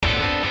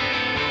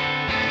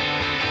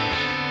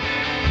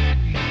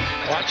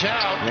watch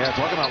out. Yeah,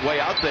 talking about way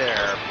out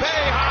there.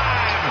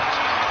 Boeheim!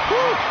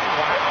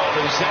 Wow,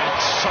 does that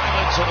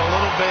silence it a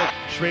little bit?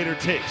 Schrader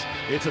takes.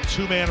 It's a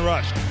two-man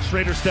rush.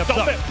 Schrader steps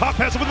up. Pop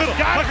pass over the middle.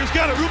 Tucker's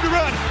got it. Room to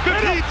run.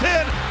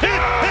 15-10. Hit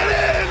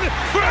in.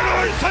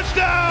 Bernard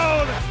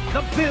touchdown.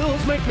 The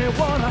Bills make me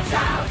wanna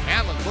shout.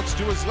 Allen looks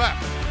to his left.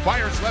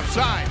 Fires left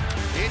side.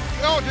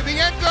 To the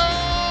end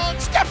zone.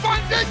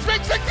 Stephon Diggs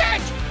makes the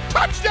catch.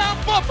 Touchdown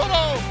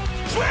Buffalo.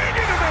 Swing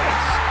into this.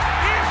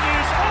 It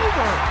is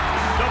over.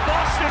 The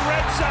Boston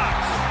Red Sox,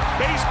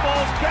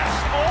 baseball's best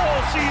all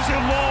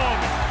season long.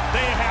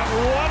 They have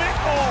won it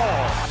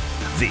all.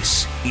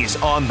 This is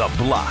On the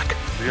Block.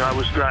 Yeah, I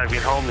was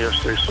driving home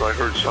yesterday, so I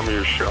heard some of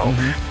your show.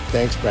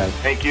 Thanks, Brent.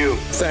 Thank you.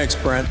 Thanks,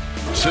 Brent.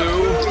 2,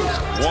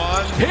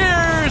 1.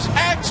 Here's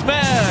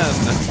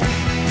X-Men.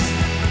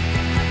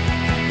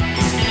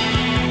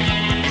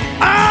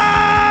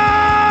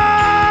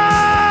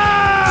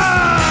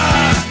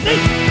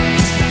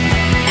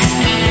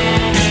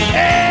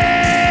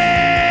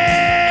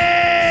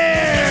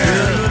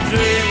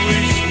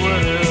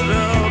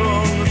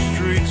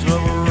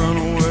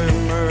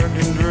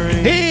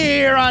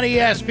 Here on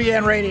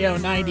ESPN Radio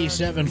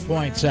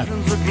 97.7,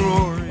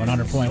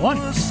 100.1.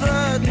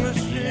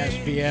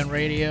 ESPN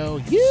Radio,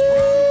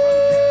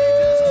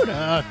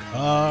 Utica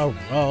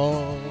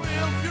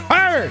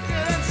Heard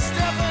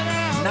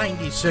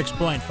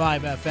 96.5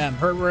 FM.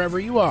 Heard wherever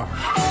you are,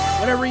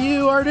 whatever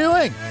you are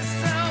doing.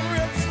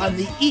 On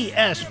the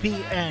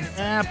ESPN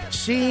app,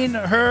 seen,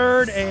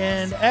 heard,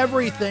 and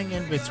everything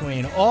in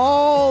between.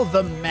 All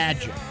the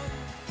magic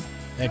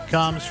that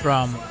comes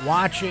from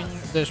watching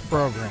this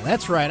program.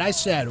 That's right, I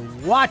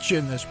said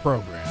watching this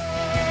program.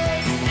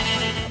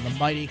 On the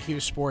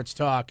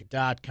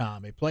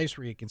MightyQSportsTalk.com, a place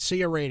where you can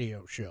see a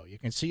radio show. You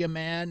can see a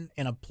man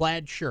in a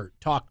plaid shirt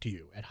talk to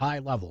you at high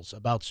levels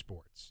about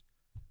sports.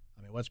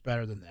 I mean, what's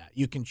better than that?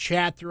 You can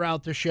chat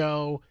throughout the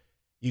show.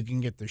 You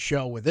can get the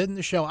show within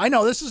the show. I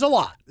know this is a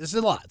lot.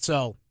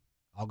 So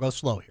I'll go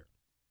slow here.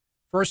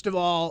 First of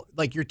all,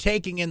 like you're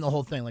taking in the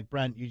whole thing. Like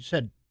Brent, you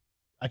said,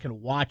 I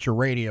can watch a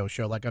radio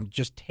show. Like I'm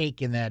just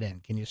taking that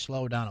in. Can you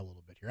slow down a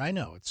little bit here? I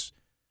know it's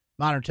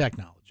modern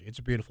technology. It's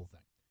a beautiful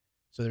thing.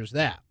 So there's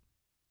that.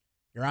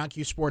 You're on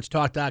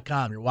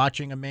QSportsTalk.com. You're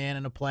watching a man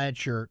in a plaid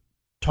shirt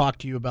talk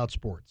to you about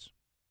sports.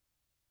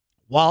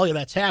 While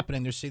that's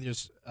happening,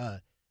 there's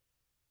a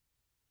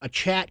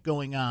chat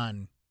going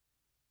on.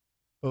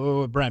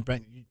 Oh, Brent,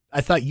 I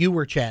thought you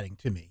were chatting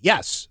to me.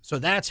 Yes, so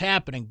that's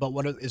happening. But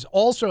what is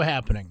also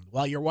happening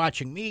while you're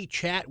watching me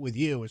chat with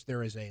you is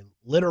there is a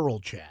literal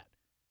chat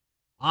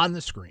on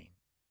the screen.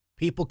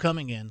 People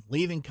coming in,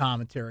 leaving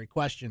commentary,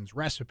 questions,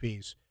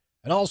 recipes,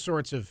 and all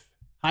sorts of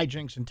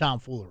hijinks and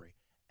tomfoolery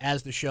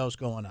as the show's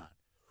going on.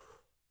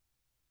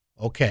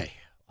 Okay,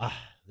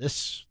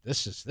 this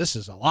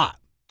is a lot.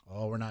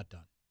 Oh, we're not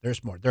done.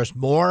 There's more. There's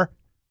more.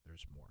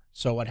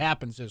 So what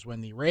happens is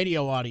when the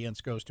radio audience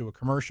goes to a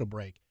commercial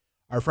break,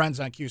 our friends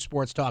on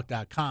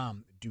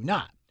QSportsTalk.com do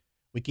not.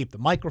 We keep the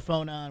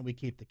microphone on. We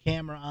keep the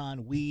camera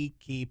on. We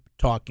keep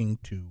talking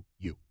to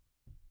you.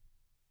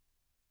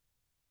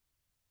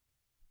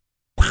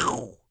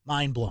 Wow.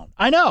 Mind blown.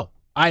 I know.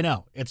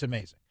 It's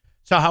amazing.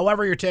 So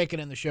however you're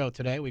taking in the show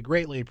today, we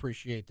greatly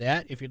appreciate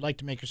that. If you'd like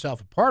to make yourself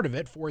a part of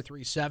it,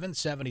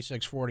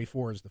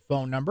 437-7644 is the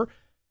phone number.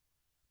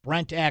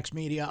 Brent Axe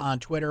Media on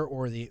Twitter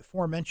or the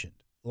aforementioned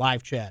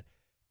live chat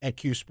at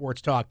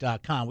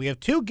QSportsTalk.com. We have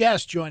two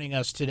guests joining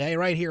us today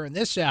right here in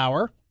this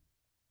hour.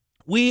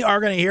 We are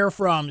going to hear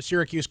from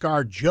Syracuse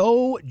guard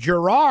Joe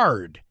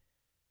Girard,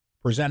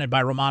 presented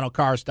by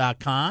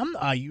RomanoCars.com.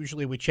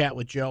 Usually we chat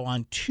with Joe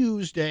on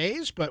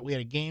Tuesdays, but we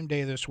had a game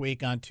day this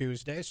week on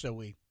Tuesday, so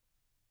we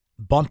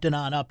bumped it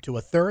on up to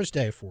a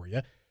Thursday for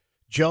you.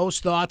 Joe's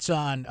thoughts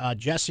on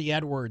Jesse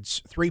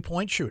Edwards,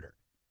 three-point shooter.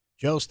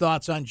 Joe's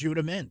thoughts on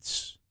Judah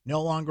Mintz,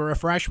 no longer a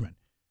freshman.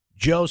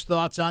 Joe's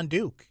thoughts on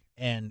Duke,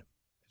 and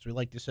as we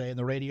like to say in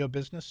the radio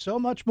business, so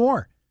much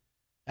more.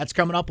 That's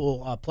coming up.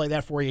 We'll play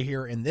that for you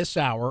here in this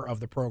hour of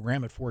the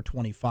program at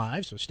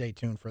 4:25, so stay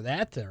tuned for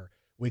that. Our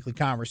weekly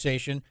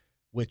conversation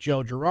with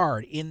Joe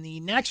Girard. In the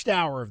next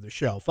hour of the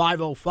show,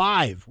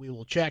 5:05, we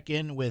will check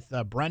in with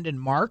Brendan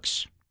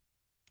Marks,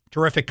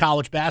 terrific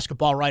college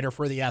basketball writer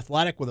for The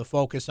Athletic with a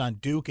focus on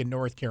Duke and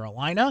North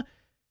Carolina.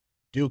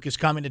 Duke is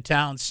coming to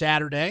town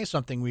Saturday,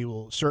 something we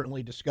will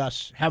certainly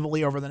discuss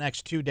heavily over the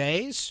next 2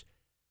 days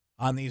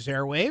on these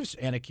airwaves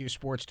and at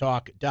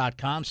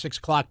QSportsTalk.com. 6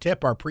 o'clock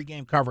tip. Our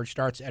pregame coverage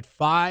starts at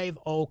 5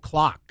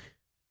 o'clock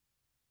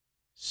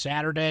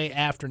Saturday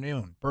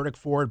afternoon. Burdick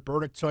Ford,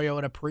 Burdick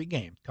Toyota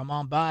pregame. Come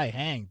on by,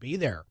 hang, be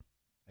there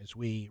as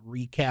we as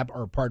we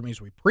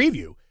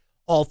preview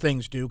all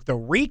things Duke. The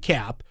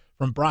recap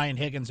from Brian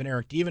Higgins and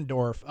Eric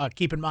Devendorf.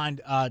 Keep in mind,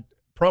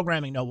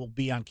 programming will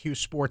be on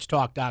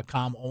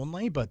QSportsTalk.com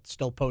only, but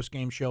still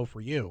post-game show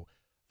for you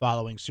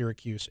following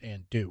Syracuse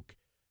and Duke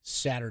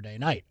Saturday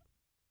night.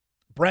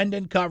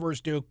 Brendan covers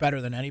Duke better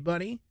than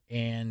anybody,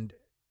 and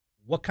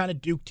what kind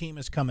of Duke team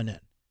is coming in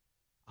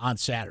on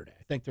Saturday?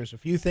 I think there's a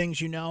few things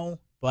you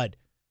know, but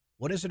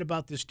what is it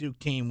about this Duke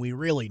team we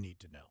really need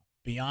to know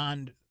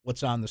beyond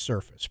what's on the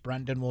surface.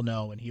 Brendan will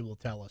know, and he will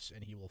tell us,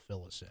 and he will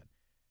fill us in.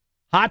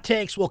 Hot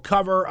Takes will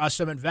cover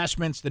some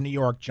investments the New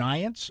York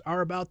Giants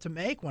are about to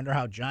make. Wonder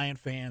how Giant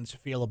fans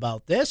feel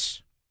about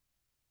this.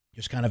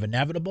 Just kind of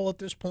inevitable at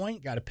this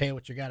point. Got to pay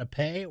what you got to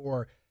pay,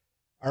 or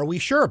are we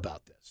sure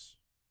about this?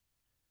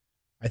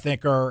 I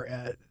think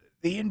the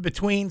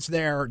in-betweens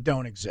there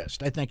don't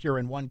exist. I think you're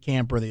in one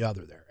camp or the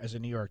other there as a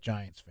New York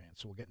Giants fan.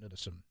 So we'll get into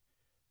some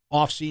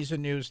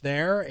off-season news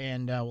there,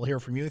 and we'll hear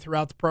from you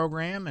throughout the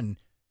program, and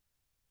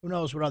who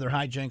knows what other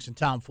hijinks and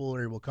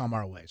tomfoolery will come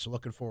our way. So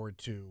looking forward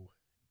to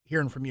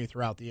hearing from you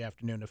throughout the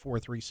afternoon at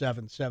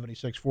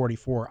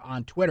 437-7644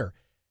 on Twitter,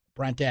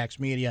 Brent Axe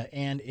Media,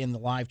 and in the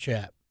live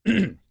chat.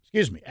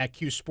 Excuse me, at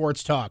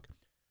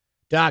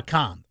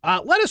QSportsTalk.com.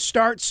 Let us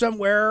start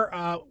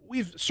somewhere.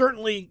 We've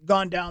certainly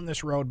gone down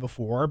this road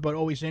before, but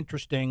always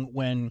interesting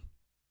when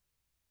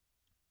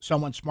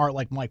someone smart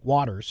like Mike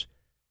Waters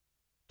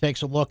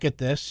takes a look at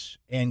this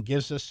and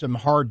gives us some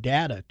hard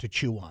data to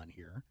chew on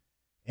here.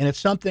 And it's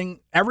something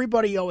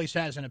everybody always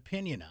has an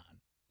opinion on,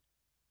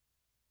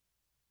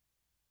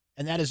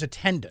 and that is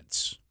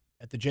attendance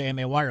at the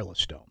JMA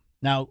Wireless Dome.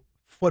 Now,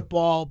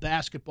 football,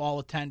 basketball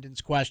attendance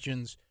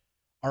questions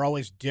are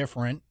always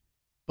different,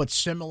 but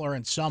similar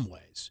in some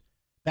ways.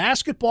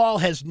 Basketball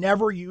has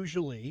never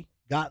usually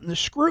gotten the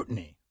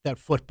scrutiny that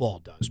football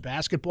does.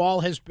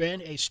 Basketball has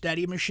been a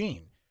steady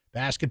machine.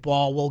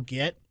 Basketball will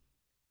get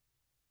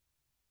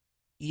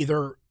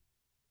either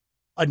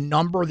a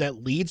number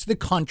that leads the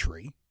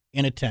country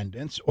in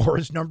attendance or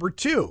is number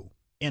 2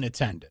 in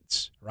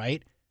attendance,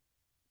 right?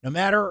 No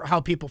matter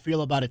how people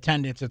feel about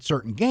attendance at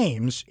certain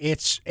games,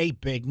 it's a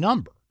big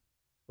number.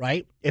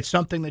 Right? It's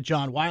something that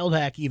John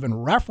Wildhack even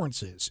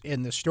references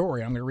in the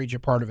story. I'm going to read you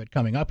part of it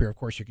coming up here. Of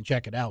course, you can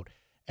check it out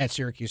at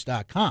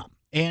Syracuse.com.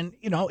 And,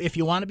 if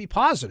you want to be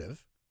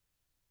positive,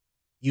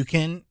 you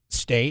can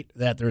state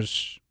that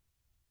there's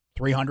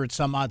 300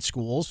 some odd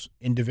schools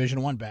in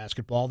Division I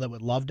basketball that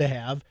would love to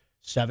have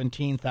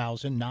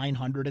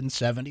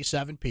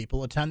 17,977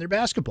 people attend their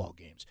basketball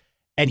games.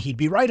 And he'd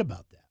be right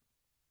about that.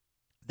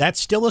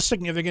 That's still a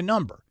significant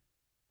number.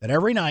 That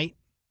every night,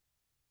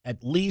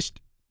 at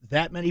least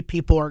that many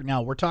people are,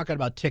 now we're talking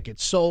about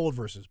tickets sold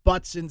versus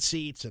butts in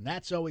seats, and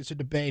that's always a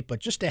debate, but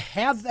just to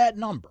have that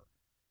number,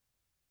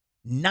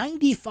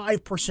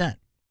 95%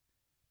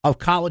 of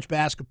college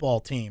basketball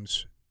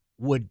teams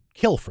would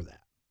kill for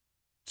that.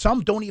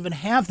 Some don't even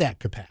have that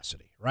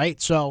capacity, right?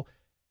 So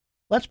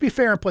let's be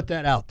fair and put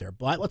that out there,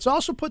 but let's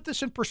also put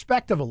this in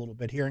perspective a little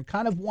bit here and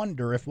kind of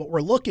wonder if what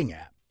we're looking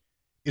at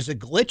is a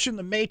glitch in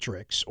the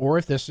matrix, or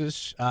if this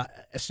is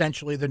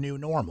essentially the new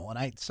normal.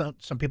 And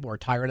some people are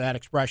tired of that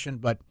expression,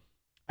 but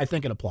I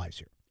think it applies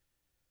here.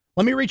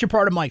 Let me read you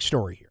part of Mike's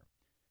story here.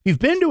 If you've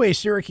been to a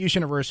Syracuse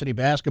University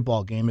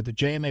basketball game at the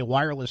JMA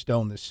Wireless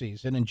Dome this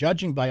season, and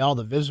judging by all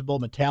the visible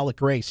metallic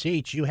gray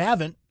seats, you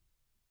haven't,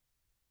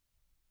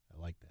 I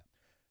like that,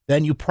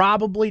 then you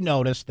probably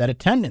noticed that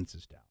attendance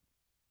is down.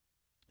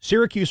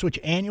 Syracuse, which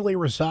annually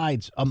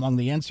resides among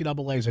the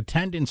NCAA's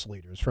attendance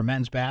leaders for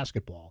men's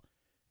basketball,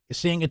 is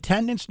seeing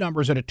attendance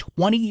numbers at a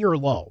 20-year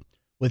low,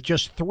 with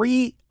just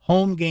 3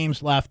 home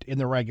games left in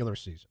the regular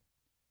season.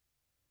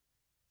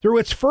 Through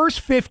its first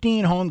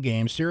 15 home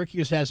games,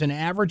 Syracuse has an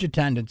average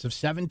attendance of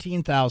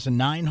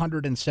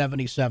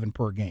 17,977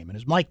 per game. And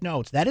as Mike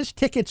notes, that is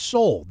tickets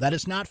sold. That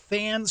is not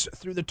fans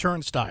through the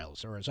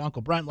turnstiles, or as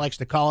Uncle Brent likes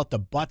to call it, the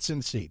butts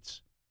in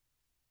seats.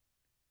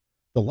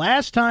 The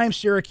last time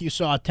Syracuse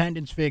saw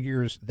attendance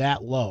figures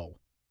that low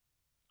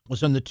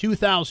was in the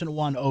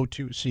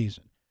 2001-02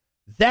 season.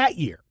 That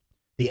year,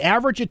 the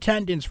average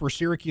attendance for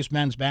Syracuse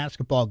men's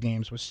basketball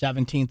games was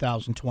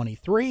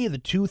 17,023. The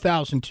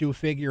 2002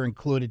 figure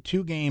included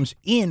 2 games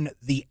in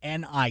the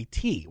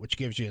NIT, which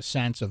gives you a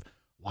sense of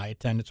why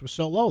attendance was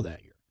so low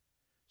that year.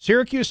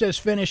 Syracuse has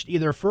finished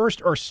either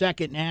first or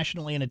second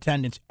nationally in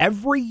attendance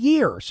every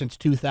year since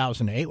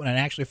 2008, when it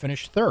actually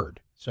finished third.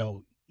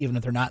 So even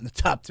if they're not in the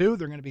top 2,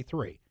 they're going to be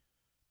 3.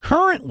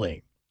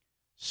 Currently,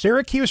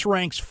 Syracuse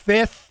ranks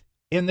 5th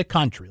in the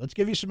country. Let's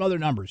give you some other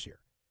numbers here.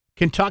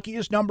 Kentucky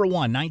is number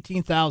 1,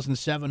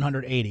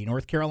 19,780.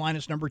 North Carolina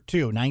is number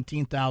 2,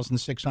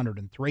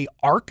 19,603.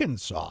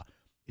 Arkansas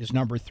is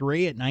number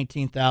 3 at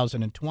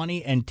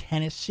 19,020. And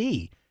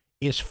Tennessee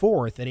is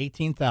 4th at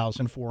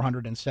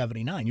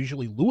 18,479.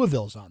 Usually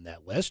Louisville's on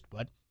that list,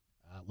 but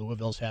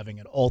Louisville's having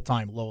an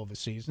all-time low of a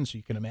season, so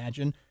you can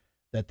imagine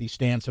that the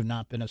stands have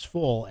not been as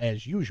full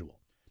as usual.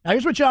 Now,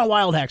 here's what John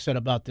Wildhack said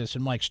about this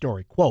in Mike's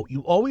story. Quote,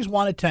 "You always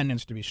want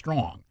attendance to be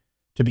strong,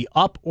 to be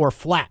up or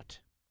flat.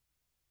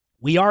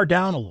 We are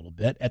down a little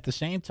bit. At the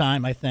same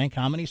time, I think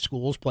how many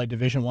schools play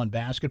Division I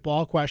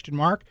basketball, ? I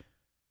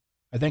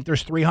think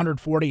there's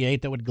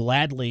 348 that would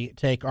gladly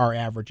take our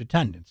average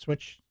attendance,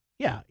 which,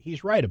 yeah,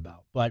 he's right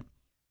about. But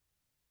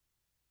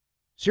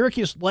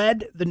Syracuse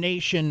led the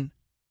nation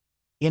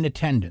in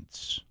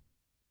attendance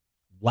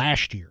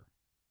last year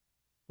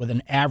with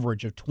an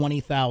average of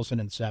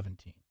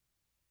 20,017.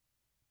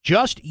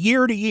 Just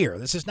year to year.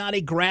 This is not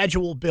a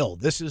gradual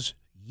build. This is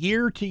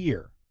year to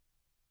year.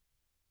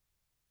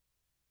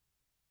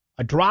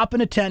 A drop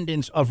in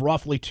attendance of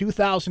roughly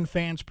 2,000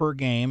 fans per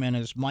game, and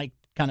as Mike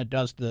kind of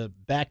does the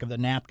back of the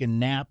napkin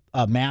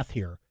math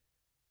here,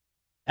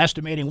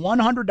 estimating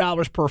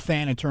 $100 per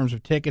fan in terms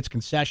of tickets,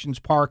 concessions,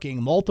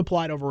 parking,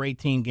 multiplied over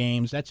 18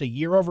 games, that's a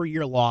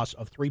year-over-year loss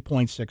of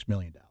 $3.6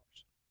 million.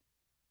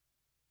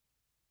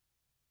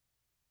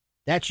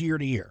 That's year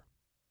to year.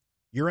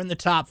 You're in the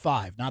top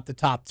 5, not the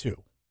top 2.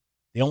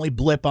 The only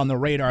blip on the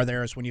radar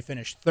there is when you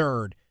finished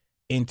third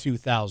in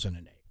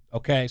 2008.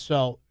 Okay,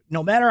 so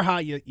no matter how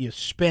you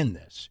spin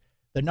this,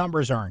 the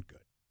numbers aren't good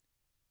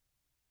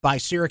by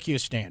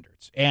Syracuse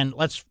standards. And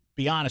let's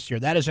be honest here,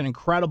 that is an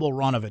incredible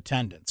run of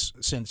attendance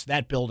since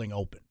that building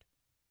opened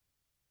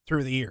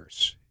through the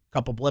years. A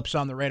couple blips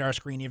on the radar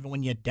screen. Even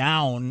when you're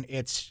down,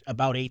 it's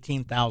about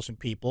 18,000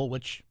 people,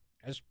 which,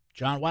 as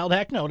John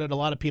Wildhack noted, a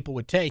lot of people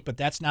would take, but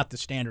that's not the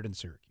standard in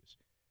Syracuse.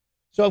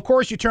 So, of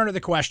course, you turn to the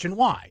question,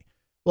 why?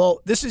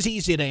 Well, this is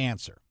easy to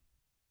answer.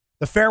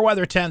 The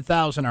Fairweather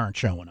 10,000 aren't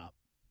showing up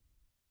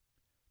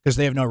because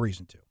they have no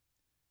reason to.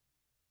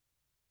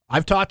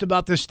 I've talked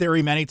about this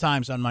theory many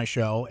times on my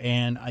show,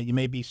 and you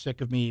may be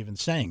sick of me even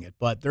saying it,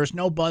 but there's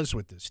no buzz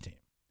with this team.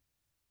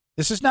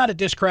 This is not a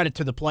discredit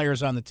to the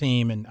players on the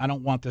team, and I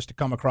don't want this to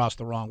come across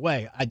the wrong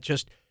way.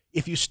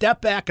 If you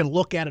step back and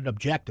look at it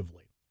objectively,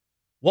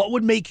 what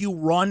would make you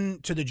run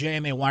to the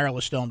JMA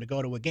Wireless Dome to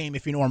go to a game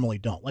if you normally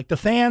don't? Like the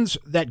fans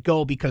that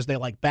go because they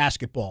like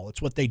basketball,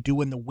 it's what they do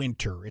in the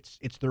winter.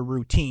 It's their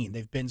routine.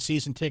 They've been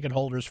season ticket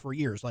holders for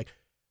years. Like,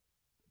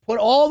 put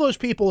all those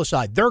people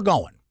aside. They're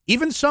going.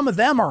 Even some of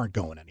them aren't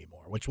going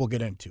anymore, which we'll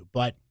get into.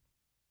 But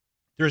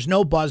there's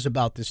no buzz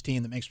about this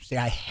team that makes me say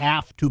I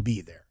have to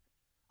be there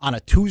on a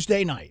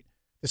Tuesday night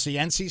to see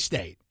NC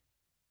State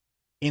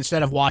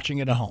instead of watching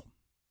it at home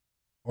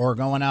or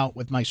going out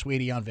with my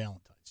sweetie on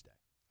Valentine's Day.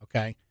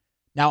 Okay?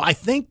 Now, I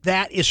think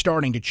that is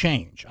starting to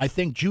change. I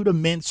think Judah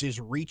Mintz is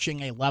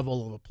reaching a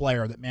level of a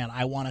player that, man,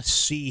 I want to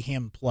see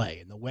him play.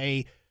 And the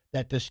way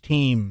that this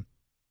team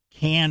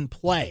can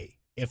play,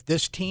 if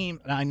this team,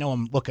 and I know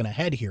I'm looking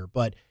ahead here,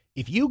 but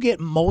if you get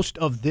most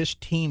of this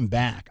team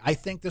back, I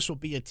think this will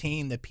be a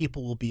team that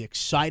people will be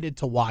excited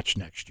to watch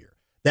next year,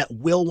 that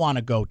will want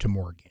to go to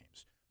more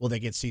games. Will they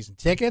get season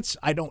tickets?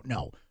 I don't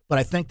know. But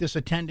I think this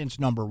attendance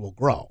number will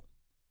grow.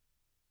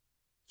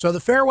 So the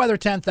Fairweather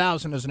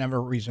 10,000 is never a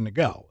reason to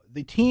go.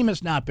 The team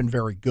has not been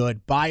very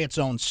good by its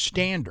own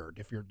standard,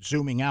 if you're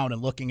zooming out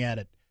and looking at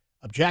it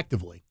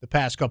objectively, the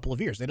past couple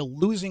of years. They had a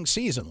losing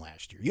season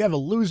last year. You have a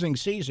losing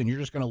season, you're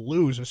just going to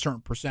lose a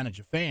certain percentage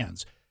of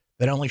fans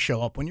that only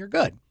show up when you're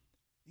good.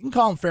 You can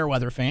call them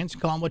Fairweather fans, you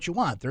can call them what you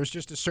want. There's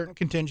just a certain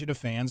contingent of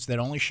fans that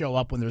only show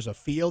up when there's a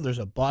feel, there's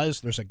a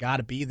buzz, there's a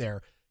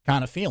gotta-be-there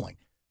kind of feeling.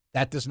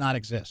 That does not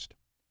exist.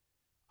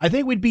 I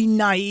think we'd be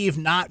naive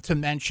not to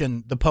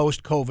mention the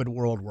post-COVID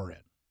world we're in.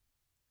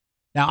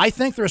 Now, I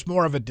think there's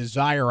more of a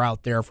desire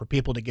out there for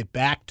people to get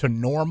back to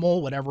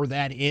normal, whatever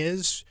that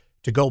is,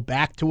 to go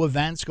back to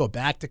events, go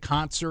back to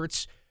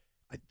concerts.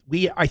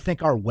 I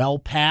think, are well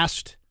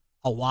past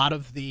a lot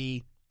of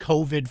the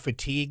COVID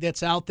fatigue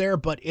that's out there,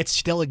 but it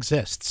still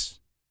exists.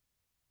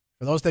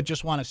 For those that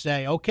just want to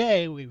say,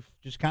 okay, we've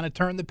just kind of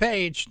turned the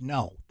page,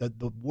 no.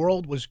 The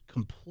world was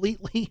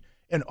completely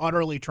and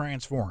utterly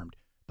transformed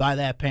by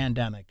that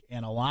pandemic,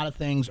 and a lot of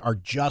things are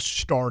just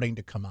starting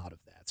to come out of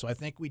that. So I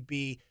think we'd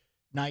be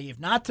naive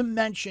not to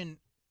mention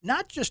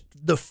not just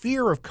the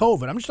fear of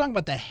COVID. I'm just talking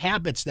about the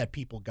habits that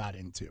people got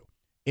into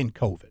in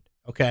COVID,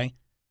 okay?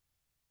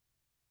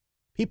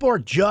 People are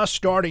just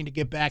starting to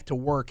get back to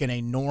work in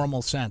a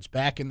normal sense,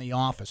 back in the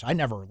office. I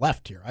never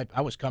left here.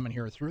 I was coming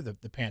here through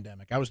the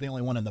pandemic. I was the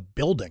only one in the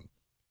building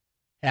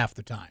half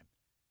the time.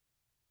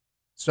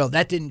 So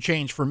that didn't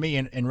change for me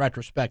in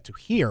retrospect to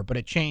here, but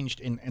it changed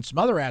in some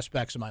other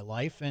aspects of my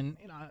life. And,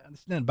 you know,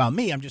 it's not about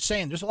me. I'm just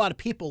saying there's a lot of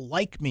people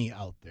like me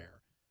out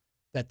there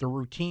that the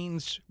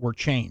routines were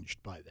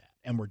changed by that,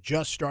 and we're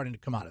just starting to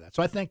come out of that.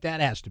 So I think that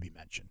has to be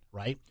mentioned,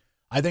 right?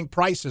 I think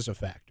price is a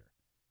factor.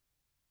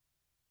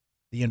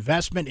 The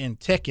investment in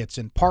tickets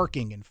and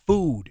parking and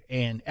food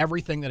and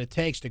everything that it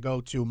takes to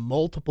go to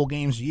multiple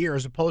games a year,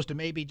 as opposed to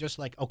maybe just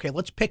like, okay,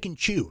 let's pick and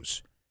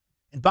choose.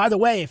 And by the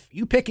way, if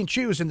you pick and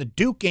choose and the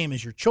Duke game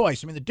is your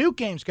choice, I mean, the Duke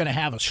game's going to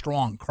have a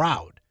strong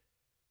crowd.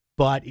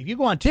 But if you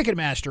go on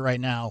Ticketmaster right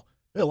now,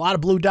 there are a lot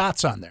of blue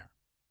dots on there.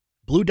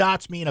 Blue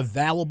dots mean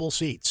available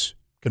seats.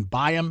 You can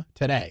buy them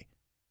today.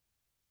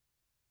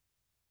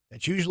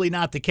 That's usually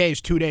not the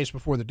case 2 days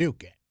before the Duke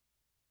game.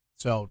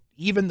 So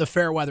even the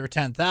Fairweather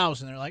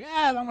 10,000, they're like, if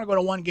I'm going to go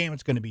to one game,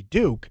 it's going to be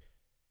Duke.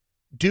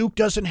 Duke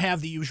doesn't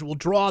have the usual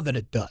draw that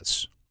it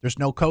does. There's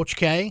no Coach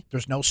K.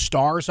 There's no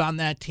stars on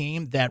that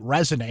team that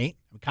resonate.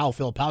 I mean, Kyle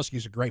Filipowski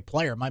is a great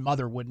player. My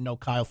mother wouldn't know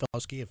Kyle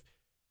Filipowski if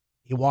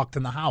he walked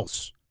in the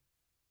house.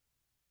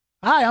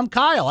 Hi, I'm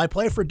Kyle. I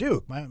play for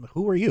Duke.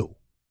 Who are you?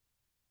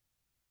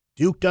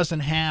 Duke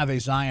doesn't have a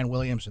Zion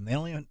Williamson. They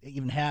don't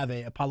even have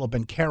a Apollo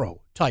Banchero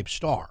type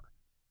star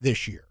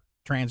this year,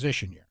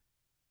 transition year.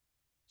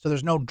 So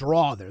there's no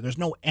draw there. There's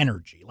no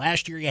energy.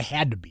 Last year you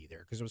had to be there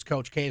because it was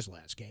Coach K's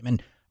last game.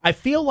 And I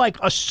feel like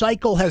a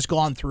cycle has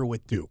gone through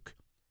with Duke,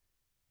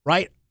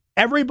 right?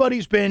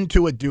 Everybody's been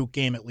to a Duke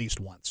game at least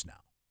once now.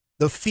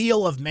 The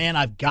feel of, man,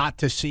 I've got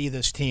to see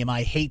this team.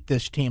 I hate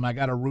this team. I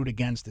got to root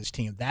against this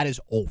team. That is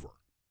over.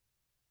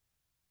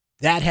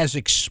 That has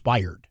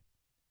expired.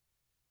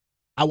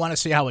 I want to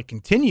see how it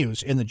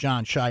continues in the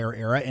Jon Scheyer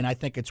era, and I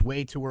think it's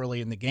way too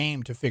early in the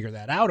game to figure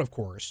that out, of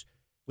course.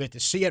 We have to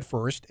see it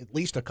first, at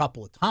least a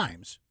couple of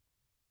times.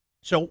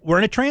 So we're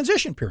in a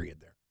transition period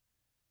there.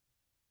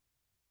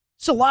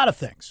 It's a lot of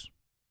things.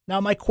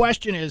 Now, my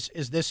question is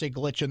this a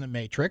glitch in the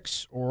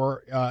matrix,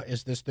 or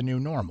is this the new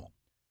normal?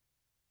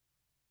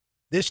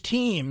 This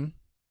team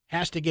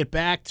has to get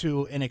back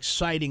to an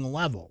exciting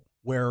level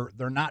where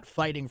they're not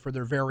fighting for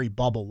their very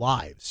bubble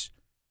lives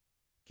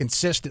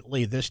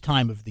consistently this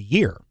time of the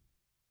year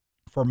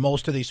for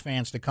most of these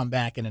fans to come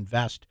back and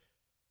invest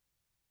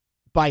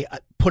by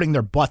putting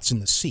their butts in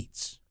the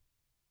seats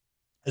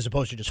as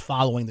opposed to just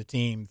following the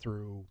team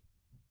through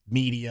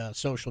media,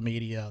 social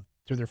media,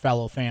 through their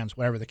fellow fans,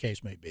 whatever the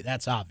case may be.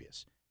 That's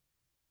obvious.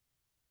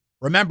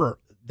 Remember,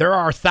 there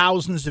are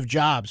thousands of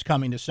jobs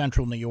coming to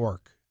Central New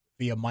York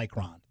via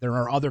Micron. There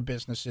are other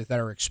businesses that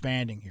are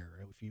expanding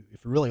here. If you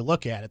really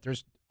look at it,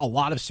 there's a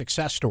lot of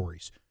success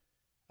stories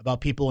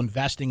about people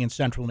investing in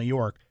Central New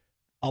York.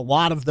 A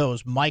lot of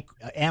those,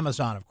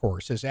 Amazon, of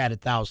course, has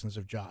added thousands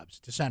of jobs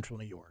to Central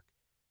New York.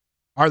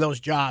 Are those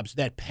jobs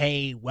that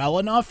pay well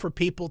enough for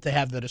people to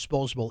have the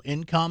disposable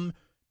income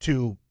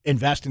to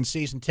invest in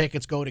season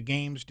tickets, go to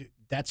games?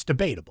 That's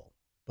debatable,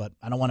 but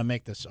I don't want to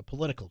make this a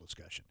political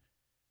discussion.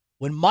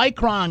 When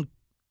Micron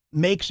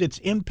makes its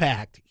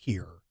impact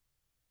here,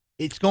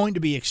 it's going to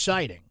be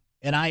exciting,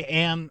 and I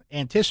am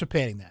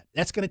anticipating that.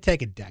 That's going to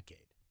take a decade.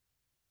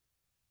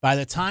 By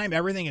the time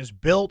everything is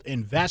built,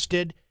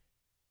 invested,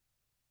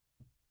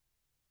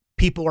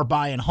 people are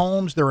buying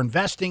homes, they're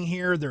investing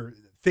here, they're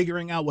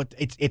figuring out what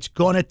it's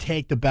going to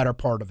take the better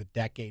part of a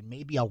decade,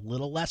 maybe a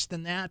little less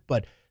than that,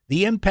 but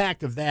the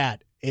impact of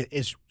that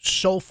is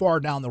so far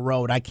down the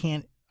road. I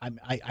can't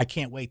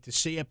wait to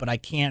see it, but I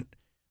can't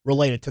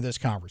relate it to this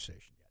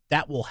conversation yet.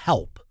 That will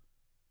help,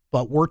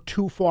 but we're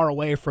too far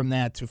away from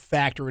that to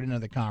factor it into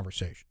the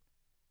conversation.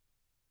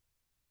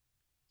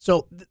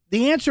 So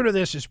the answer to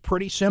this is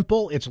pretty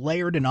simple. It's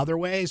layered in other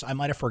ways. I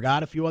might have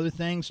forgot a few other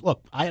things.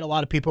 Look, I had a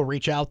lot of people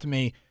reach out to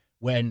me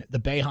when the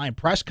Boeheim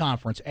press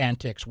conference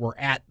antics were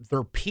at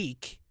their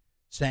peak,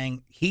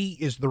 saying he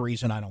is the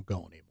reason I don't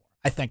go anymore.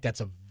 I think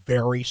that's a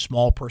very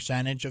small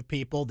percentage of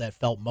people that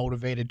felt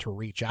motivated to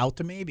reach out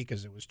to me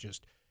because it was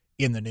just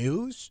in the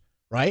news,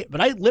 right?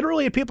 But I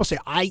literally had people say,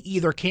 I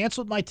either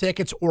canceled my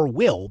tickets or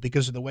will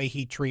because of the way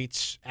he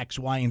treats X,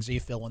 Y, and Z,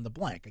 fill in the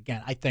blank.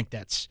 Again, I think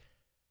that's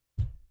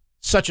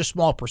such a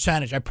small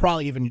percentage. I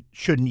probably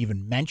shouldn't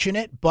even mention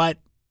it, but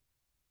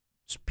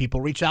people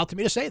reach out to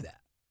me to say that.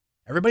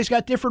 Everybody's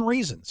got different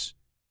reasons.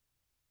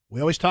 We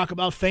always talk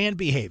about fan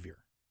behavior.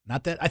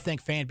 Not that I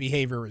think fan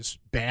behavior is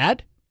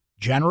bad,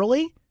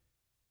 generally,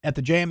 at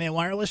the JMA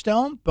Wireless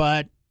Dome,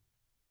 but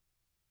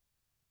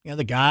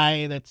the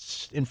guy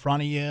that's in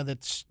front of you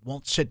that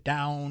won't sit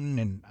down,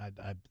 and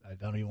I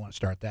don't even want to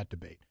start that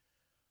debate.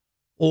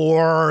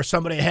 Or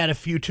somebody had a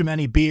few too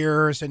many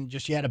beers and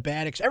just you had a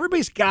bad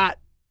everybody's got,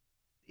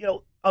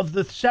 of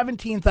the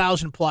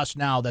 17,000 plus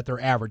now that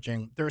they're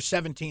averaging, there are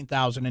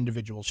 17,000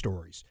 individual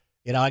stories.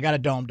 I got a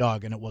dome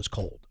dog and it was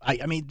cold.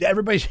 I mean,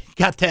 everybody's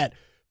got that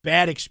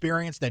bad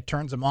experience that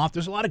turns them off.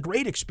 There's a lot of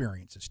great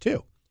experiences,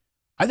 too.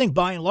 I think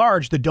by and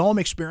large, the dome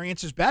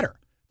experience is better.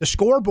 The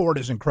scoreboard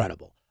is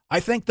incredible. I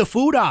think the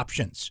food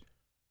options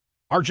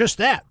are just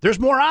that. There's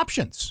more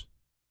options.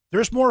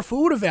 There's more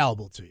food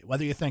available to you.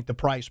 Whether you think the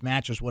price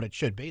matches what it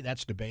should be,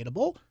 that's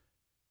debatable.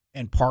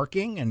 And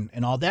parking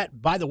and all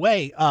that. By the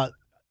way,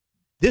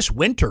 this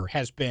winter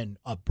has been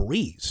a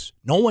breeze.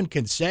 No one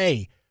can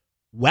say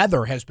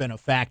weather has been a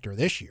factor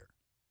this year.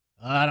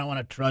 I don't want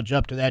to trudge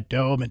up to that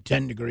dome in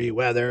 10-degree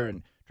weather.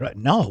 And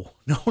No.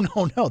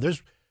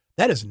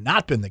 That has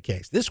not been the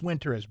case. This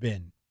winter has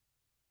been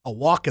a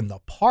walk in the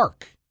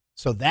park.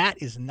 So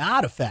that is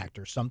not a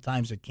factor.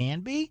 Sometimes it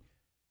can be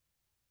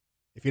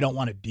if you don't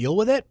want to deal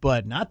with it,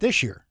 but not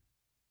this year.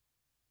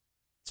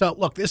 So,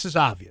 look, this is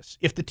obvious.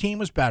 If the team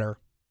was better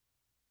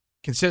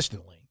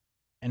consistently,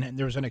 and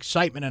there was an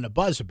excitement and a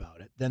buzz about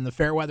it, then the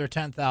Fairweather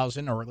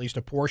 10,000, or at least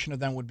a portion of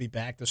them would be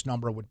back. This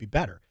number would be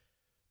better.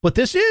 But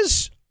this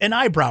is an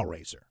eyebrow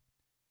raiser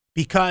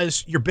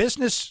because your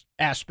business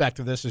aspect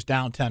of this is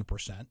down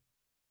 10%.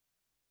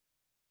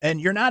 And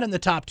you're not in the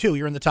top 2,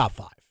 you're in the top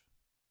 5,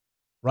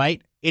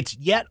 right? It's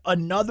yet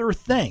another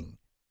thing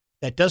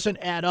that doesn't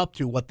add up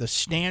to what the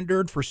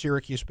standard for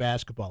Syracuse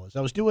basketball is.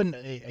 I was doing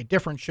a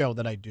different show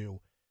that I do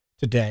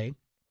today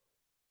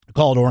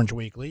called Orange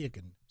Weekly. You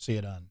can see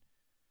it on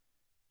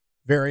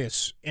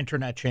various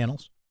internet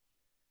channels.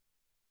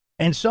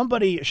 And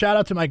shout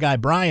out to my guy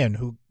Brian,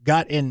 who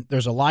got in.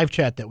 There's a live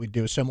chat that we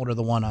do similar to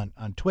the one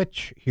on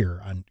Twitch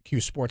here on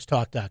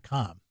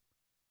QSportsTalk.com.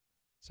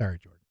 Sorry,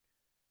 Jordan.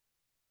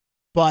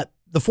 But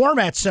the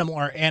format's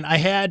similar, and I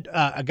had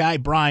a guy,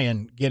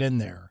 Brian, get in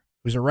there,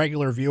 who's a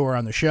regular viewer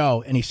on the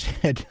show, and he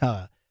said,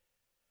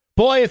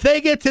 boy, if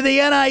they get to the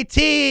NIT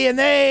and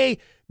they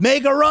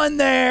make a run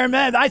there,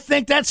 man. I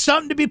think that's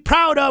something to be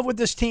proud of with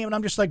this team. And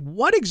I'm just like,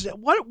 what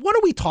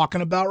are we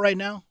talking about right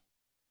now?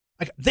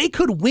 Like, they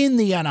could win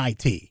the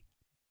NIT.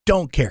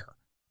 Don't care.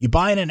 You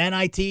buying an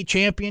NIT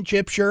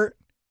championship shirt,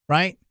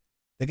 right?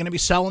 They're going to be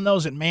selling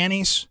those at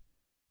Manny's.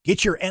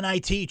 Get your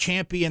NIT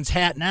champions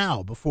hat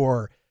now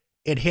before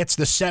it hits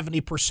the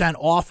 70%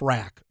 off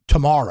rack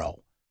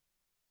tomorrow.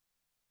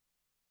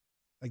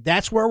 Like,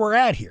 that's where we're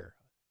at here.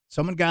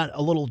 Someone got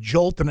a little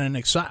jolted and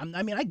excited.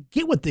 I mean, I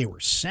get what they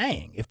were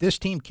saying. If this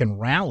team can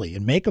rally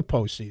and make a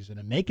postseason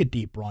and make a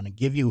deep run and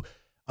give you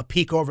a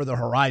peek over the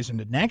horizon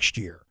to next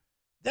year,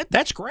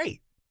 that's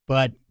great.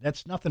 But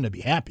that's nothing to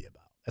be happy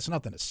about. That's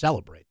nothing to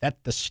celebrate.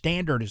 That the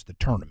standard is the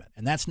tournament,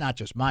 and that's not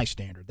just my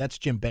standard. That's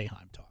Jim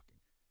Boeheim talking.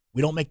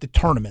 We don't make the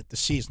tournament. The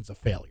season's a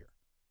failure.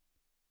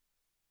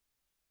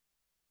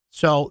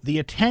 So the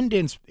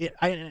attendance,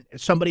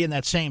 somebody in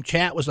that same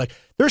chat was like,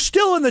 they're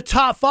still in the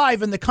top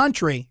 5 in the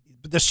country.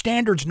 But the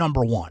standard's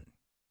number 1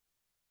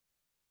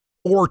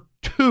 or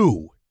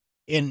 2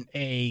 in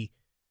a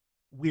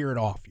weird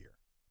off year.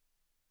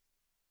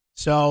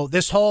 So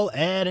this whole,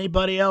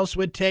 anybody else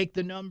would take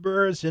the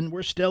numbers and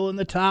we're still in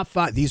the top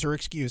 5. These are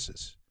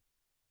excuses.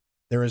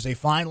 There is a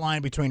fine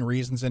line between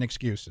reasons and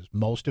excuses.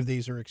 Most of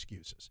these are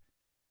excuses.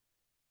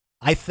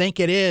 I think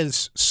it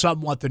is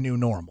somewhat the new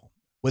normal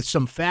with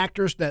some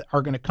factors that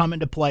are going to come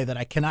into play that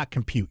I cannot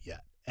compute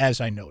yet, as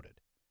I noted.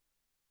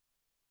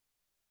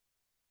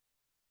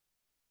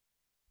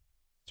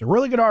 It's a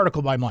really good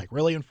article by Mike,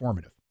 really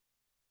informative.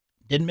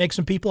 Didn't make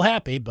some people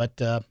happy, but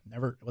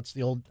never. What's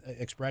the old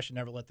expression?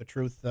 Never let the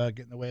truth get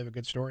in the way of a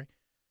good story.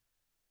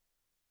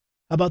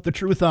 How about the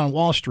truth on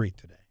Wall Street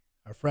today?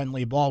 Our friend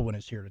Lee Baldwin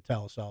is here to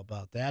tell us all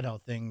about that, how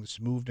things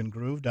moved and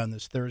grooved on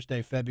this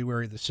Thursday,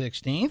 February the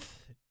 16th.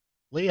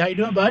 Lee, how you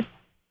doing, bud?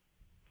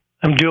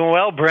 I'm doing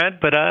well,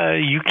 Brent, but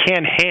you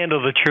can't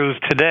handle the truth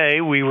today.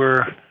 We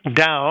were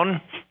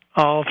down.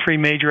 All 3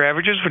 major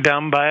averages were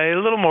down by a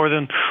little more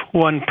than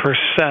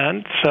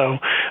 1%, so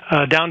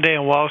down day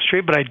on Wall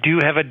Street. But I do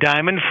have a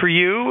diamond for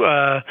you,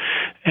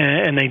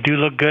 and they do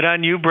look good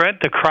on you, Brent.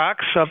 The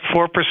Crocs up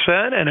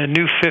 4% and a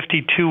new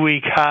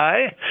 52-week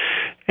high.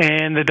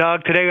 And the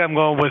dog today, I'm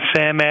going with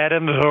Sam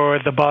Adams or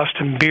the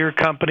Boston Beer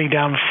Company,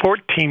 down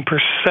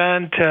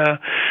 14%.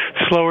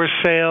 Slower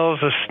sales,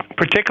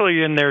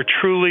 particularly in their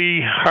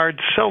truly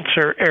hard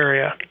seltzer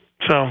area.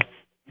 So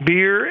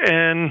beer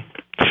and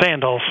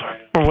sandals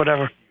or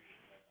whatever.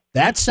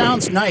 That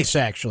sounds nice,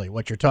 actually,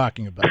 what you're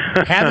talking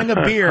about. Having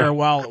a beer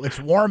while it's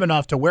warm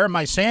enough to wear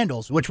my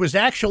sandals, which was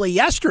actually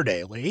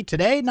yesterday, Lee.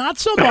 Today, not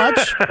so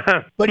much.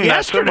 But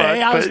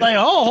yesterday, I was like,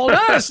 oh, hold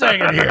on a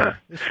second here.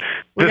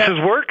 This is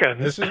working.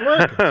 This is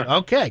working.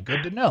 Okay,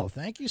 good to know.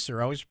 Thank you,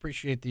 sir. Always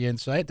appreciate the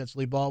insight. That's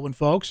Lee Baldwin,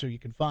 folks, who you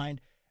can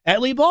find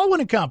at Lee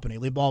Baldwin & Company,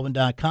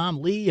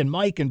 LeeBaldwin.com. Lee and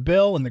Mike and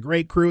Bill and the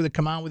great crew that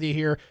come on with you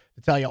here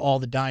to tell you all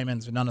the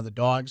diamonds and none of the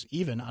dogs,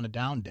 even on a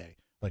down day,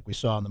 like we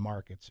saw in the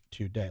markets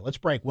today. Let's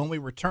break. When we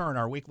return,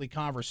 our weekly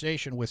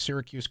conversation with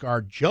Syracuse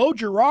guard Joe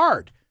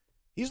Girard.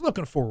 He's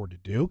looking forward to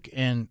Duke.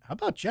 And how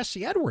about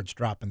Jesse Edwards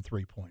dropping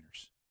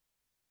 3-pointers?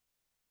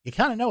 You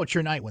kind of know it's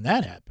your night when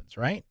that happens,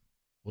 right?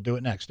 We'll do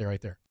it next. Stay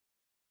right there.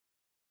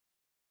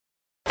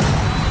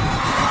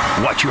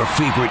 Watch your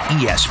favorite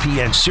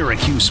ESPN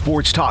Syracuse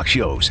sports talk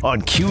shows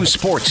on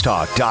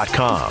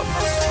QSportsTalk.com.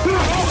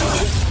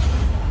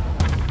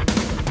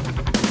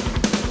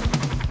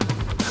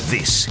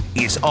 This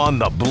is On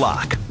the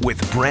Block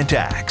with Brent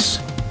Axe.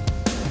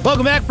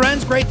 Welcome back,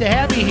 friends. Great to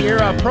have you here.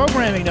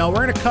 Programming, though,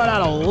 we're going to cut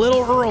out a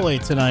little early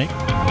tonight.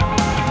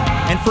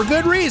 And for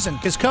good reason,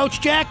 because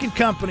Coach Jack and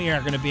company are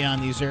going to be on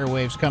these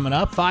airwaves coming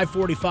up.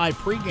 5:45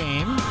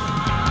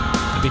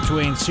 pregame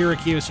between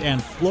Syracuse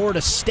and Florida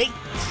State.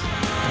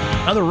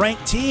 Another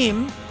ranked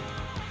team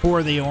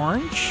for the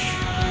Orange.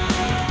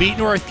 Beat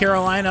North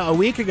Carolina a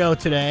week ago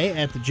today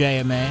at the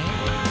JMA.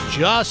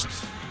 Just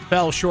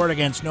fell short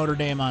against Notre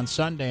Dame on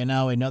Sunday.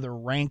 Now another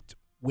ranked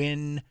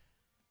win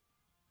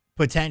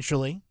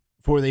potentially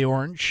for the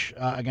Orange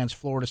against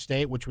Florida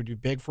State, which would be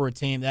big for a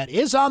team that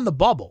is on the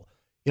bubble.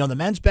 You know, the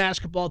men's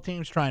basketball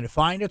team's trying to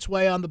find its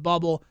way on the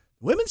bubble.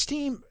 The women's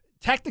team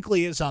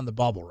technically is on the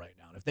bubble right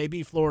now. If they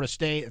beat Florida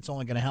State, it's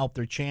only going to help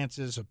their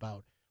chances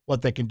about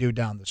what they can do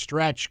down the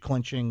stretch,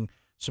 clinching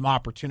some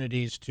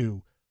opportunities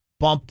to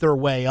bump their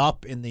way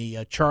up in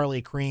the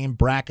Charlie Cream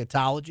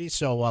bracketology.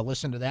 So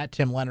listen to that.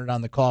 Tim Leonard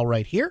on the call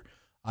right here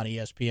on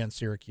ESPN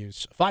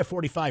Syracuse.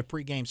 5:45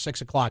 pregame,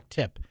 6 o'clock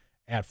tip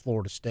at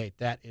Florida State.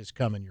 That is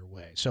coming your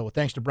way. So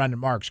thanks to Brendan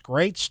Marks.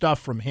 Great stuff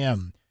from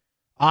him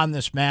on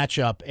this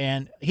matchup.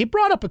 And he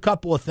brought up a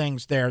couple of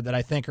things there that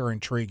I think are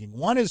intriguing.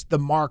 One is the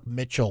Mark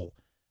Mitchell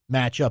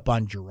matchup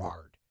on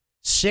Girard.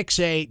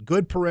 6'8",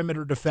 good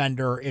perimeter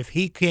defender. If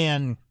he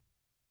can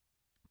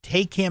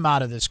take him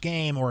out of this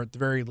game, or at the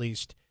very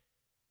least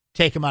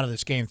take him out of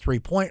this game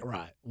 3-point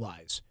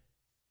wise,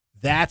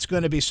 that's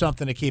going to be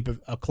something to keep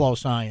a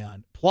close eye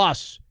on.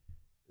 Plus,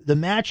 the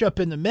matchup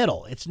in the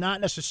middle, it's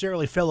not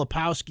necessarily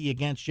Filipowski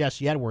against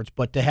Jesse Edwards,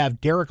 but to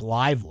have Derek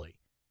Lively,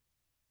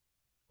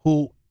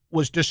 who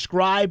was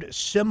described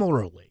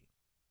similarly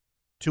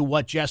to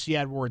what Jesse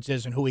Edwards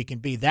is and who he can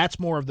be. That's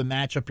more of the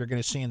matchup you're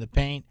going to see in the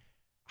paint.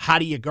 How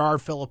do you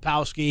guard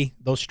Filipowski?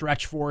 Those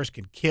stretch fours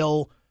can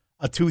kill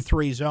a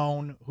 2-3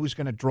 zone. Who's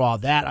going to draw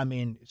that? I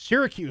mean,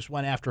 Syracuse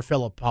went after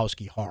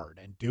Filipowski hard,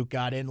 and Duke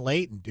got in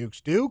late, and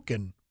Duke's Duke,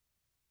 and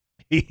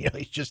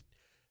he's just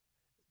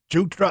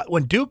Duke.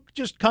 When Duke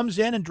just comes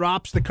in and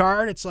drops the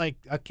card, it's like,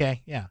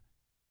 okay, yeah,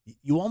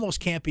 you almost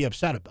can't be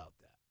upset about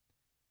that.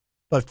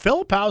 But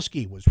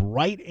Filipowski was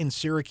right in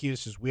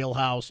Syracuse's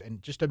wheelhouse,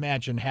 and just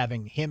imagine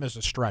having him as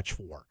a stretch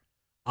four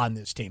on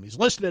this team. He's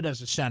listed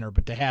as a center,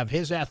 but to have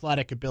his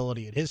athletic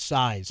ability at his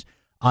size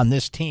on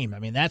this team, I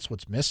mean, that's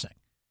what's missing,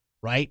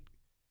 right?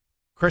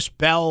 Chris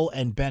Bell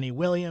and Benny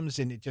Williams,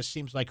 and it just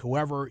seems like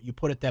whoever you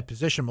put at that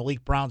position,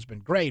 Malik Brown's been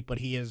great, but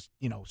he is,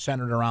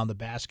 centered around the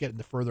basket, and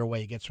the further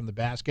away he gets from the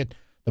basket,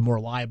 the more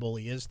liable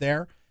he is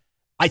there.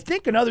 I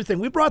think another thing,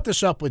 we brought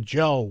this up with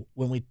Joe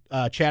when we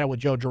chatted with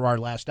Joe Girard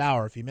last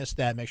hour. If you missed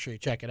that, make sure you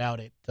check it out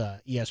at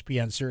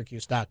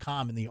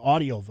ESPNSyracuse.com in the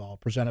audio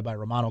vault presented by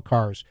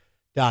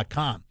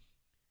RomanoCars.com.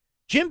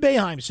 Jim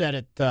Boeheim said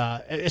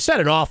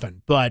it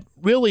often, but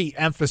really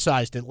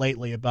emphasized it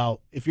lately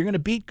about if you're going to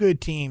beat good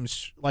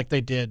teams like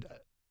they did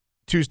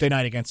Tuesday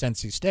night against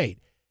NC State,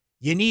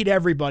 you need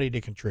everybody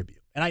to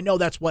contribute. And I know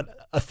that's what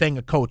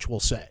a coach will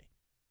say,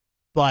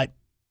 but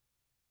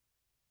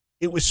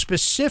it was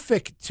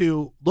specific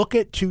to look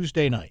at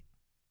Tuesday night.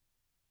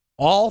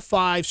 All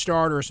 5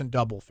 starters in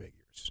double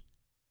figures.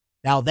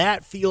 Now,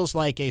 that feels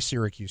like a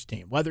Syracuse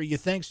team. Whether you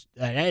think,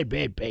 hey,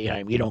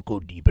 Boeheim, you don't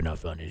go deep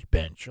enough on his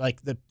bench.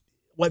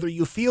 Whether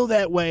you feel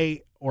that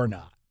way or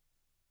not,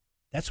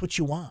 that's what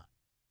you want.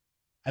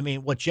 I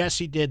mean, what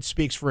Jesse did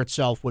speaks for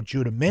itself. What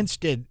Judah Mintz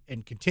did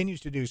and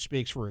continues to do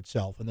speaks for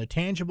itself, and the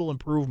tangible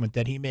improvement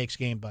that he makes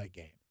game by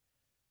game.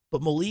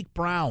 But Malik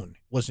Brown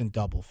was in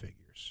double figures.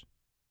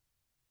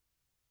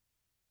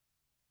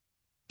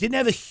 Didn't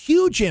have a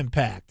huge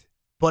impact,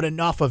 but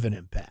enough of an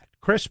impact.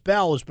 Chris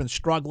Bell has been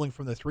struggling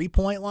from the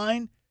three-point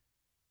line,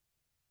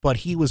 but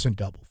he was in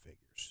double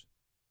figures,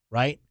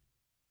 right?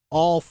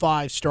 All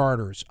 5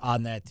 starters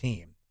on that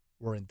team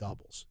were in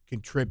doubles,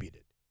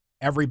 contributed.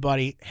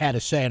 Everybody had a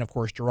say, and of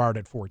course, Girard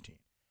had 14.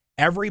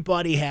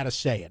 Everybody had a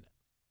say in it.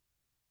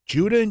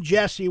 Judah and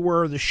Jesse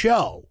were the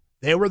show.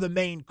 They were the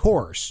main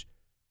course,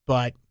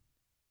 but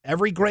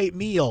every great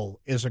meal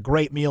is a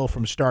great meal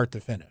from start to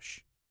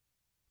finish.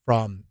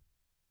 From,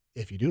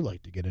 if you do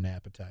like to get an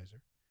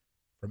appetizer,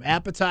 from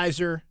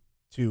appetizer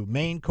to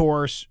main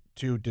course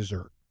to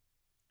dessert.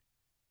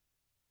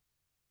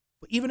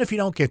 But even if you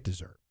don't get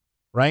dessert,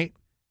 right?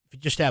 If you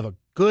just have a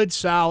good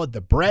salad,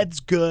 the bread's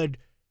good,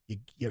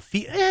 you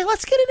feel,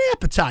 let's get an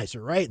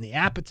appetizer, right? And the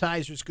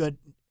appetizer's good.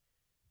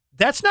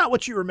 That's not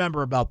what you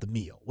remember about the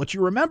meal. What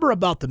you remember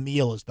about the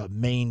meal is the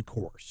main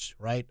course,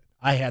 right?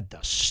 I had the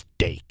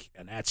steak,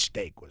 and that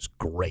steak was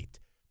great.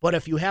 But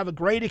if you have a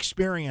great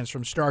experience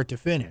from start to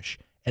finish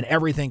and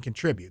everything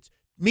contributes,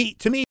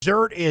 to me,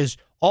 dessert is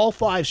all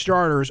 5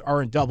 starters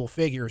are in double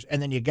figures,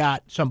 and then you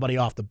got somebody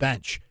off the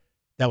bench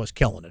that was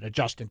killing it. A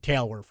Justin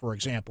Taylor, for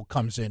example,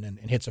 comes in and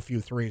hits a few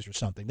threes or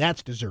something.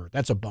 That's dessert.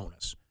 That's a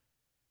bonus.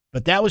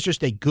 But that was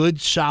just a good,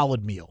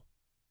 solid meal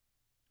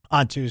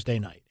on Tuesday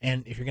night.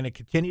 And if you're going to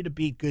continue to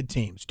beat good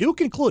teams,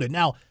 Duke included.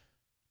 Now,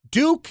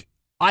 Duke,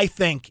 I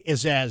think,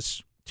 is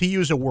as, to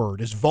use a word,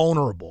 as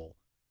vulnerable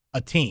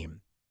a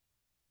team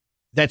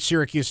that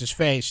Syracuse has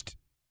faced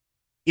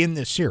in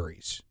this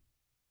series.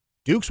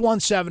 Duke's won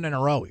 7 in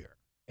a row here.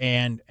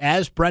 And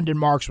as Brendan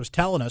Marks was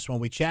telling us when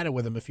we chatted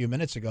with him a few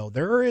minutes ago,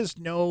 there is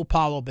no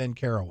Paolo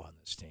Banchero on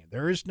this team.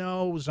 There is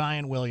no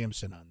Zion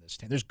Williamson on this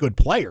team. There's good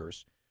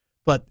players,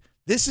 but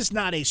this is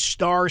not a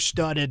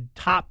star-studded,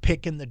 top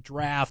pick in the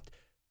draft,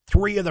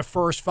 3 of the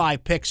first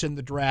 5 picks in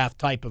the draft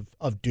type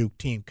of Duke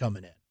team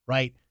coming in,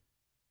 right?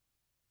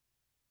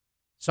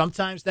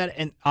 Sometimes that,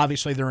 and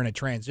obviously they're in a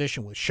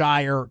transition with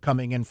Shire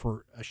coming in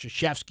for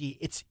Krzyzewski.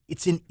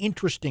 It's an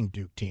interesting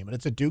Duke team, and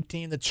it's a Duke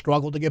team that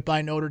struggled to get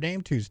by Notre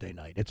Dame Tuesday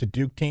night. It's a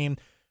Duke team,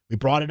 we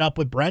brought it up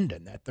with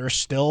Brendan, that there's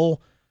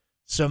still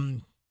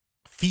some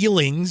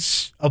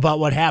feelings about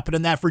what happened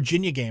in that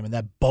Virginia game and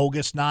that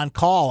bogus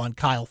non-call on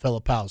Kyle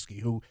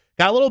Filipowski, who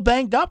got a little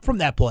banged up from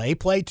that play. He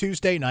played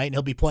Tuesday night, and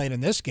he'll be playing in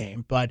this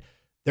game, but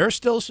there's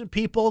still some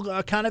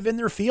people kind of in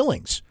their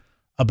feelings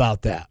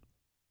about that.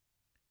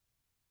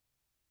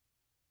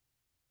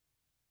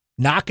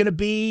 Not going to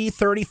be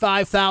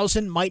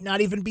 35,000, might not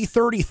even be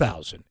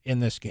 30,000 in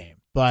this game,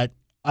 but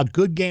a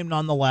good game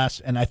nonetheless,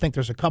 and I think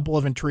there's a couple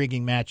of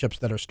intriguing matchups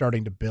that are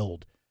starting to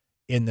build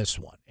in this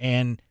one.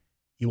 And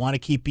you want to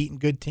keep beating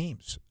good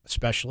teams,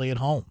 especially at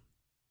home.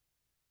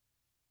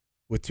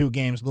 With 2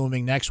 games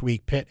looming next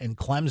week, Pitt and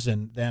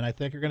Clemson, then I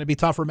think are going to be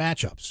tougher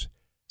matchups.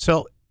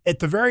 So at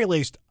the very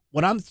least,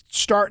 what I'm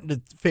starting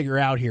to figure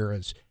out here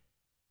is,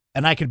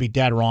 and I could be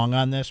dead wrong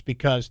on this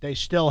because they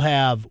still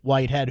have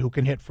Whitehead who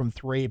can hit from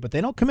 3, but they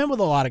don't come in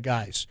with a lot of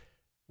guys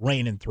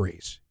raining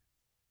threes.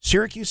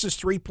 Syracuse's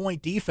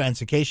 3-point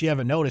defense, in case you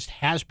haven't noticed,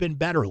 has been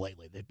better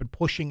lately. They've been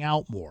pushing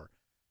out more.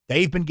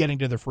 They've been getting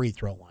to the free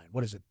throw line.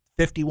 What is it,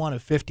 51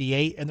 of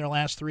 58 in their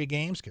last 3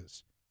 games?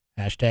 Because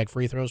Hashtag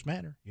free throws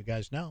matter. You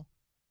guys know,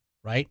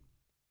 right?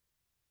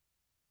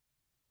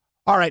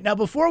 All right, now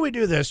before we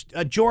do this,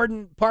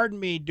 Jordan, pardon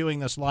me doing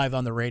this live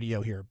on the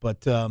radio here,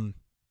 but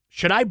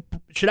should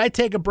I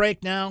take a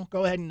break now?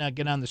 Go ahead and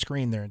get on the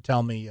screen there and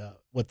tell me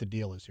what the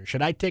deal is here.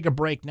 Should I take a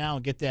break now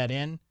and get that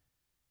in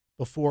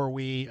before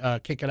we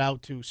kick it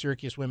out to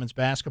Syracuse women's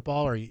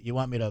basketball, or you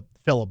want me to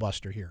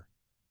filibuster here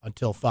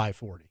until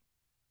 5:40?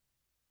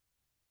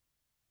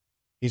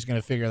 He's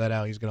going to figure that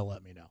out. He's going to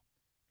let me know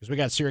because we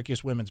got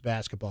Syracuse women's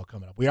basketball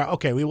coming up. We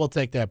will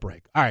take that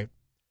break. All right.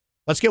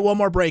 Let's get one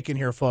more break in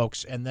here,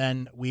 folks, and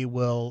then we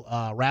will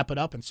wrap it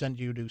up and send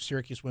you to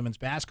Syracuse women's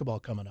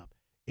basketball coming up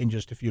in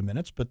just a few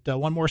minutes. But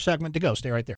one more segment to go. Stay right there.